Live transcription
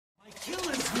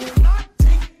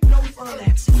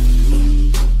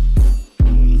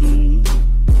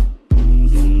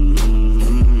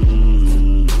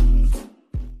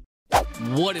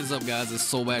What is up, guys? It's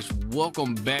Solbash.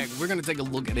 Welcome back. We're going to take a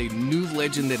look at a new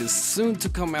legend that is soon to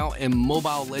come out in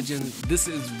Mobile Legends. This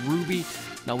is Ruby.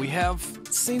 Now, we have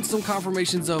seen some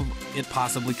confirmations of it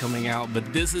possibly coming out,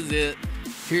 but this is it.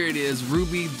 Here it is,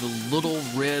 Ruby the Little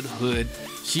Red Hood.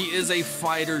 She is a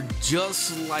fighter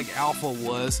just like Alpha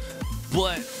was,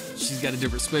 but she's got a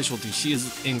different specialty. She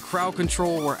is in crowd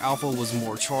control, where Alpha was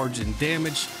more charge and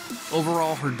damage.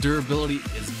 Overall, her durability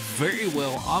is very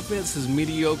well. Offense is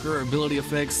mediocre. Ability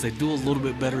effects, they do a little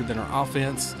bit better than her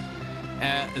offense.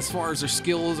 As far as her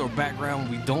skills or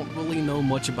background, we don't really know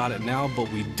much about it now,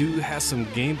 but we do have some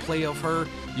gameplay of her.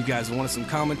 You guys wanted some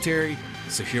commentary,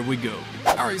 so here we go.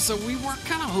 Alright, so we were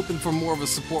kind of hoping for more of a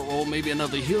support role, maybe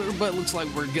another healer, but it looks like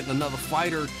we're getting another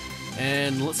fighter.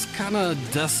 And let's kind of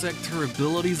dissect her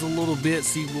abilities a little bit,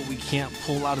 see what we can't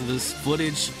pull out of this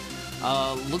footage.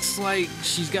 Looks like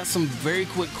she's got some very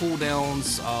quick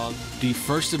cooldowns. The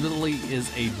first ability is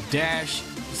a dash.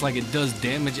 It's like it does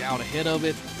damage out ahead of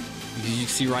it, as you can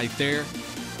see right there.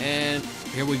 And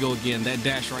here we go again, that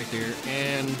dash right there.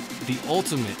 And the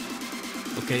ultimate.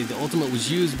 Okay, the ultimate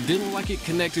was used, didn't look like it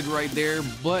connected right there,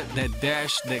 but that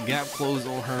dash, that gap close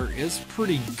on her is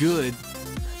pretty good.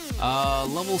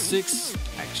 Level 6,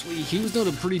 actually, he was doing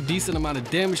a pretty decent amount of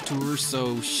damage to her,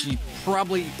 so she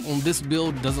probably, on this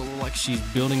build, doesn't look like she's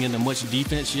building into much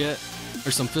defense yet.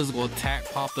 There's some physical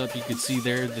attack popped up, you could see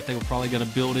there, that they were probably going to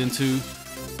build into.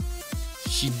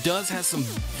 She does have some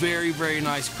very, very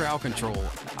nice crowd control.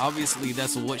 Obviously,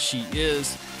 that's what she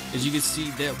is. As you can see,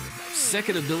 that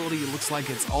second ability, it looks like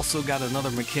it's also got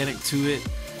another mechanic to it.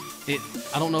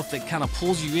 I don't know if that kind of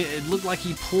pulls you in. It looked like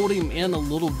he pulled him in a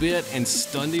little bit and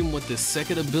stunned him with the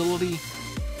second ability.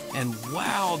 And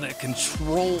wow, that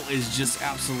control is just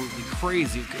absolutely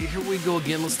crazy. Okay, here we go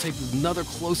again. Let's take another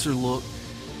closer look.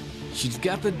 She's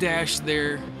got the dash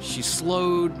there. She's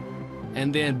slowed.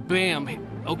 And then bam.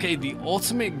 Okay, the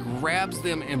ultimate grabs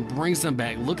them and brings them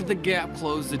back. Look at the gap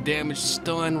close, the damage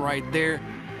stun right there.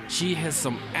 She has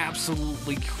some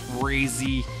absolutely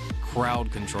crazy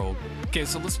crowd control. Okay,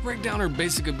 so let's break down her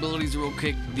basic abilities real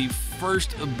quick. The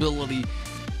first ability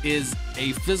is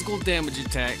a physical damage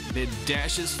attack that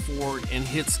dashes forward and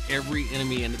hits every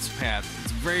enemy in its path.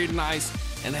 It's very nice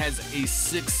and has a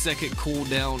 6-second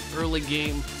cooldown early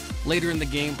game. Later in the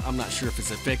game, I'm not sure if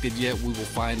it's affected yet. We will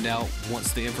find out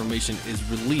once the information is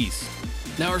released.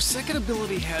 Now, her second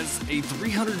ability has a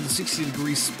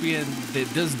 360-degree spin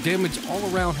that does damage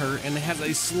all around her, and it has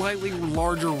a slightly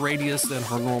larger radius than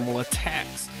her normal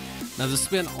attacks. Now, the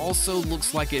spin also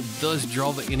looks like it does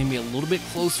draw the enemy a little bit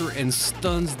closer and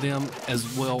stuns them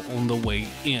as well on the way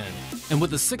in. And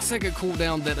with a 6-second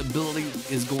cooldown, that ability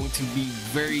is going to be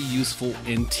very useful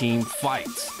in team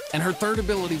fights. And her third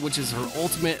ability, which is her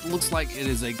ultimate, looks like it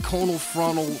is a conal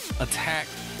frontal attack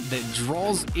that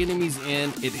draws enemies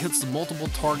in. It hits multiple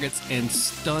targets and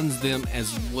stuns them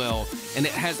as well. And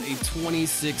it has a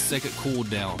 26-second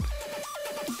cooldown.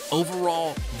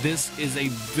 Overall, this is a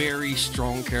very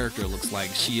strong character, it looks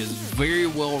like. She is very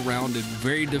well-rounded,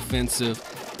 very defensive,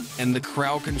 and the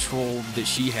crowd control that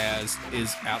she has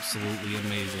is absolutely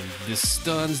amazing. The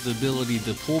stuns, the ability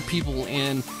to pull people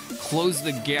in, close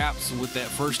the gaps with that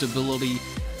first ability,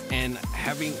 and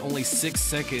having only 6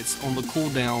 seconds on the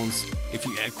cooldowns. If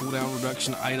you add cooldown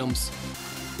reduction items,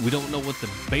 we don't know what the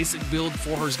basic build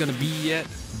for her is going to be yet,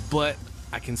 but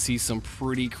I can see some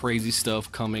pretty crazy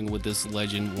stuff coming with this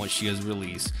legend once she is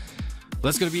released.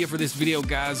 That's going to be it for this video,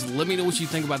 guys. Let me know what you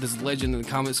think about this legend in the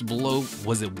comments below.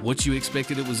 Was it what you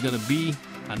expected it was going to be?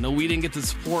 I know we didn't get the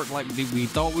support like we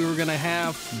thought we were going to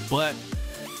have, but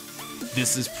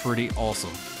this is pretty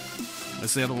awesome.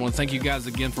 That's it. I want to thank you guys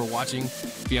again for watching.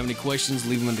 If you have any questions,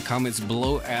 leave them in the comments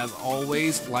below. As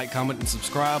always, like, comment, and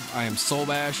subscribe. I am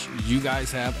Solbash. You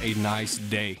guys have a nice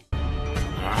day.